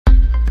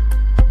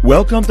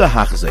Welcome to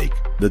Hachzik,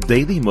 the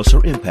Daily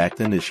Musar Impact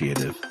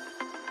Initiative.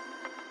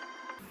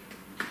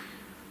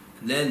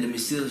 Then the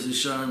Mesilas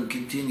Yesharim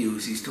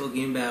continues. He's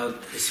talking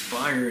about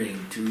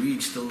aspiring to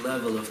reach the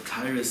level of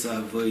Tyrus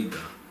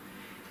Avoida.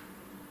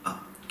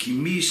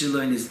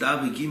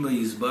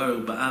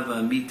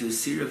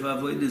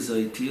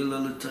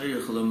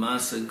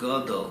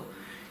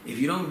 If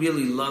you don't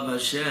really love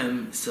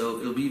Hashem, so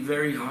it'll be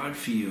very hard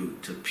for you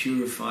to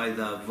purify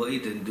the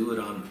avoid and do it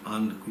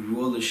on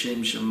Ruol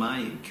Hashem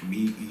Shemayim.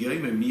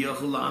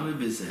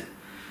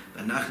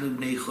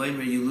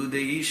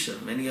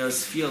 Many of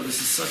us feel this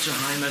is such a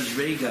high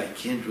madrega, I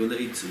can't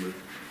relate to it.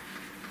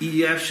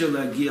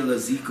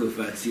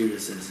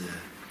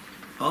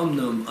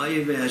 Omnam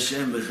Ayve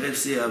Hashem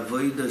v'chefse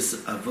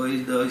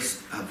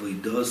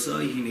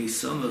avoidosai hine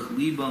samach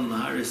libam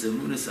laharis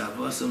emunas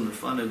avasam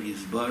lefanav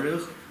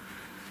yizbarach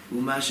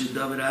u'mashe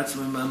davar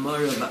atzmai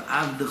mamara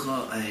v'avdecha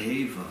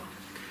aheva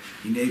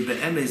hine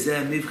be'emes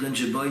zeh mivchan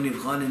sheboi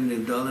nivchanim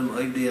nevdalim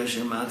Ayve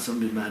Hashem atzam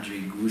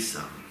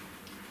b'madrigusam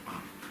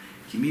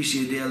kimish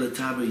yedei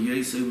alataber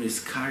Yosef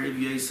miskariv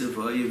Yosef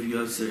Ayve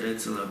Yosef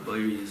etzel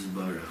abayri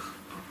yizbarach.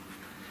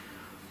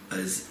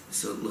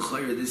 So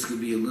l'chayra, this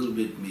could be a little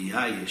bit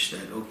miyayish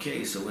that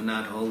okay, so we're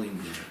not holding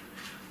there,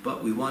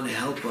 but we want to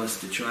help us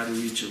to try to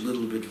reach a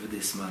little bit for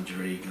this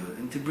madrega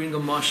and to bring a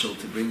mashal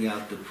to bring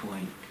out the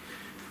point.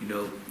 You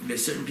know,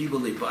 there's certain people,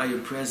 they buy a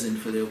present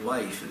for their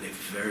wife and they're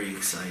very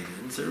excited,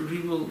 and certain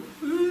people,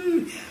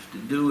 you have to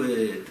do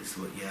it. This is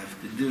what you have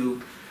to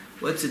do.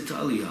 What's it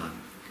tali on?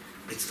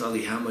 It's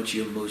tali how much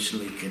you're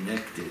emotionally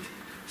connected.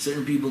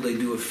 Certain people, they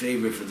do a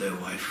favor for their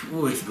wife.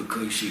 Oh, it's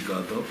because she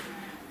got up.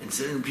 And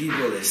certain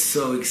people are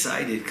so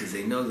excited because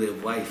they know their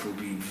wife will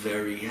be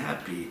very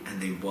happy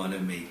and they want to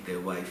make their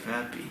wife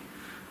happy.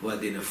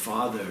 Whether in a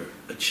father,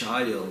 a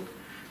child,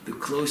 the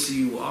closer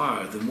you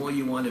are, the more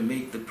you want to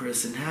make the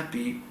person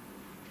happy,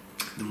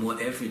 the more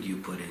effort you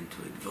put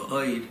into it.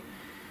 V'oid,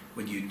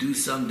 when you do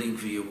something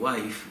for your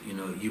wife, you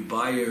know, you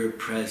buy her a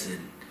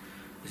present.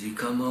 As you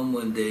come home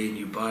one day and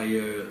you buy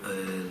her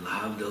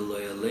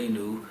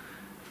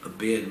a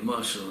bad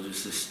mashal,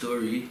 just a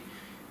story,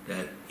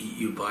 that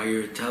you buy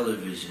her a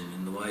television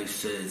and the wife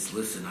says,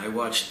 listen, I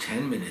watched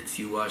 10 minutes,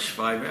 you watched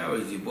 5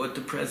 hours, you bought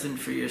the present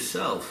for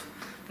yourself.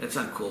 That's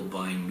not called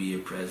buying me a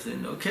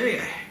present. Okay,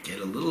 I get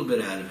a little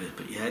bit out of it,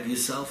 but you had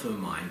yourself in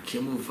mind.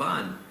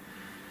 Kimuvan.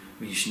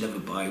 You should never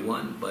buy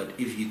one, but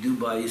if you do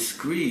buy a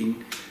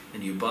screen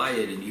and you buy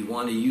it and you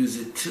want to use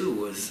it too,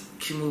 was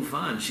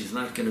Kimuvan. She's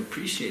not going to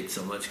appreciate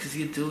so much because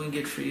you're doing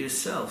it for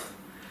yourself.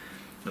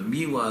 But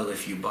meanwhile,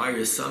 if you buy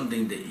her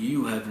something that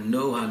you have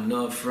no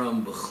hana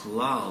from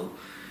b'chlal,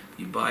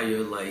 you buy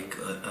her like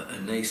a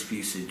nice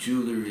piece of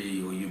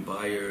jewelry, or you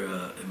buy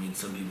her,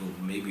 some people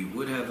maybe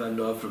would have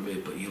hana from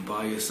it, but you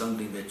buy her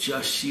something that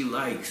just she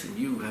likes and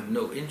you have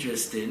no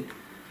interest in,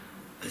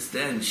 as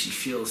then she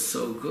feels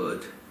so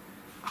good.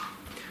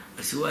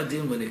 As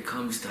Huadin, when it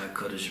comes to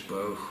HaKadosh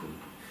Baruch Hu,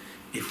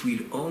 if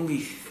we'd only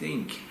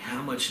think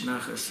how much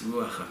nachas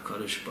ruach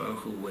HaKadosh Baruch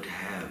Hu would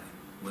have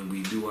when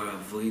we do our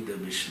avodah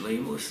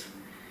b'shleimus,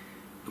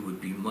 it would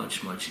be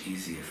much, much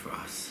easier for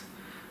us.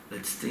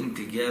 Let's think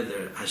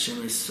together.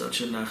 Hashem is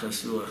such a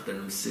nachas ruach that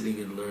I'm sitting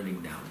and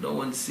learning now. No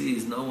one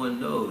sees, no one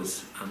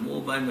knows. I'm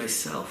all by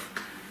myself.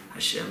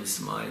 Hashem is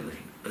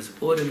smiling. As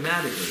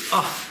automatically,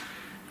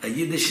 a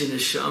Yiddish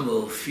neshama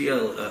will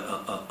feel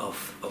a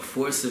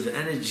force of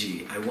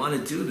energy. I want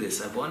to do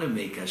this. I want to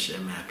make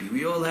Hashem happy.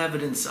 We all have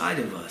it inside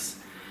of us.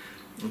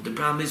 The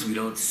problem is we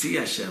don't see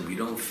Hashem, we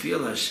don't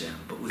feel Hashem,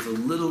 but with a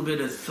little bit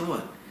of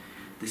thought,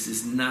 this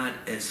is not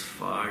as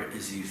far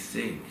as you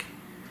think.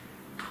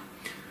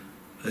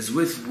 As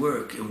with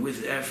work and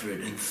with effort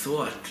and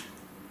thought,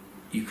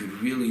 you could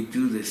really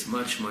do this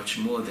much, much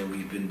more than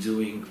we've been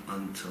doing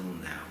until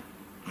now.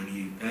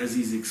 And as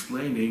he's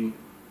explaining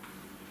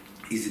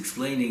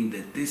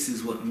that this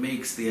is what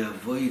makes the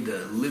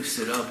avodah, lifts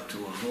it up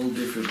to a whole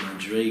different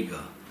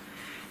madrega.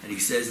 And he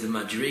says the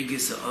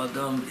madregas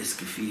Adam is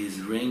kafi is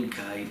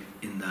reinkai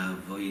in the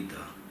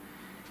avodah.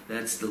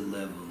 That's the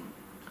level.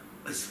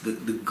 As the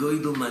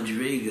goydel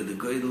madrega, the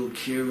goydel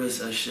kirvas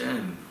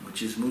Hashem,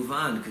 which is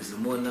muvan, because the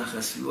more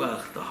nachas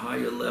ruach, the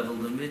higher level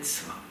the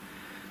mitzvah.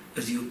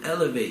 As you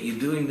elevate, you're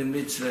doing the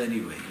mitzvah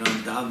anyway. You know,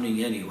 I'm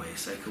davening anyway.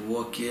 So I could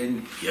walk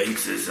in,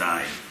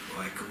 Yitzhazai,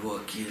 or I could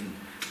walk in,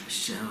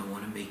 Hashem, I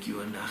want to make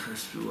you a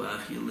nachas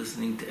ruach. You're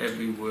listening to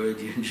every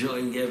word, you're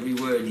enjoying every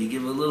word. You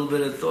give a little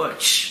bit of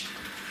thought. Shh.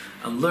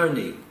 I'm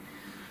learning.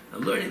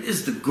 This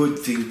is the good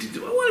thing to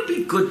do. I want to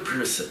be a good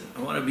person.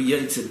 I want to be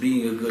Yitzhak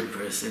being a good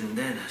person. And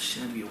then,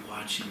 Hashem, you're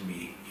watching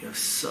me. You have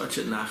such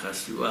a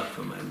nachas ruach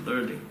for my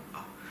learning.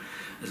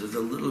 As with a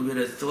little bit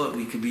of thought,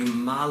 we could be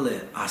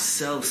male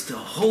ourselves to a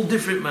whole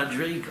different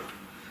madrega.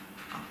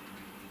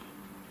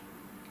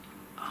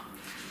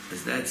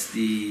 As that's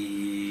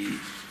the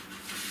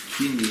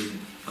kinyan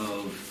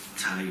of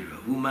Taira.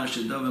 Hu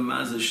mashadav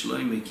mazah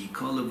shloime ki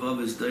kol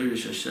avav es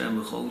deirish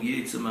Hashem v'chol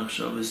yitzah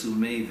machshavas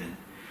u'meven.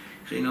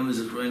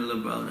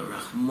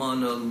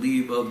 Rachmana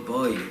liba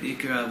boy. The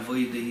Ikar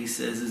Avodah, he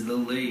says, is the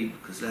leib,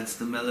 because that's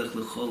the melech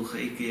l'chol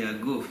cheikei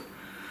aguf.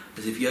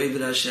 As if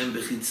Yoived Hashem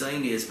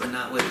b'chitzonius, but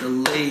not with the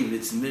leib,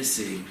 it's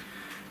missing.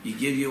 You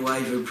give your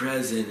wife a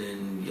present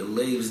and your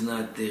leib's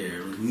not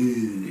there.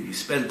 You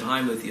spend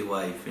time with your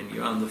wife and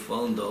you're on the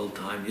phone the whole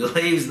time. Your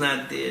leib's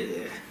not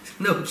there.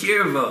 No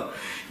kirva.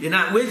 You're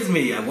not with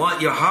me. I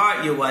want your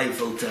heart, your wife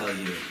will tell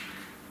you.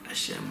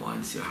 Hashem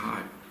wants your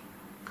heart,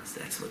 because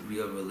that's what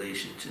real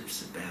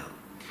relationship's about.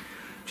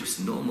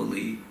 Just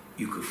normally,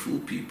 you could fool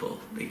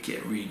people. They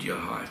can't read your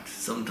heart.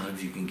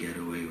 Sometimes you can get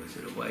away with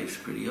it. A wife's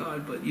pretty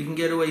hard, but you can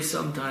get away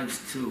sometimes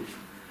too.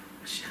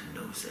 Hashem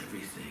knows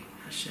everything.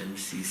 Hashem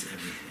sees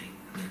everything.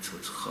 And that's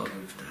what's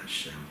chaviv to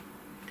Hashem.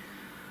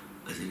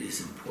 As it is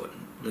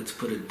important. Let's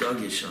put a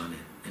dagish on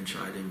it and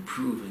try to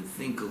improve and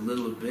think a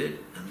little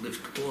bit and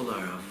lift all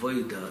our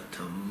avodah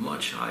to a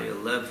much higher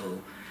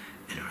level,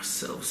 and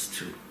ourselves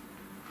too.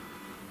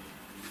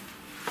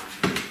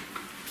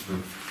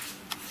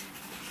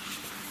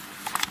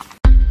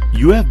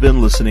 You have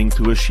been listening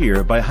to a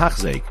shiur by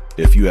Hachzeik.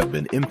 If you have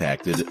been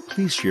impacted,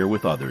 please share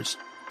with others.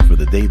 For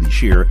the daily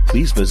shiur,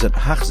 please visit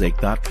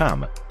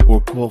Hachzeik.com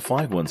or call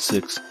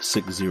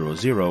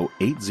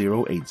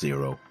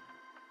 516-600-8080.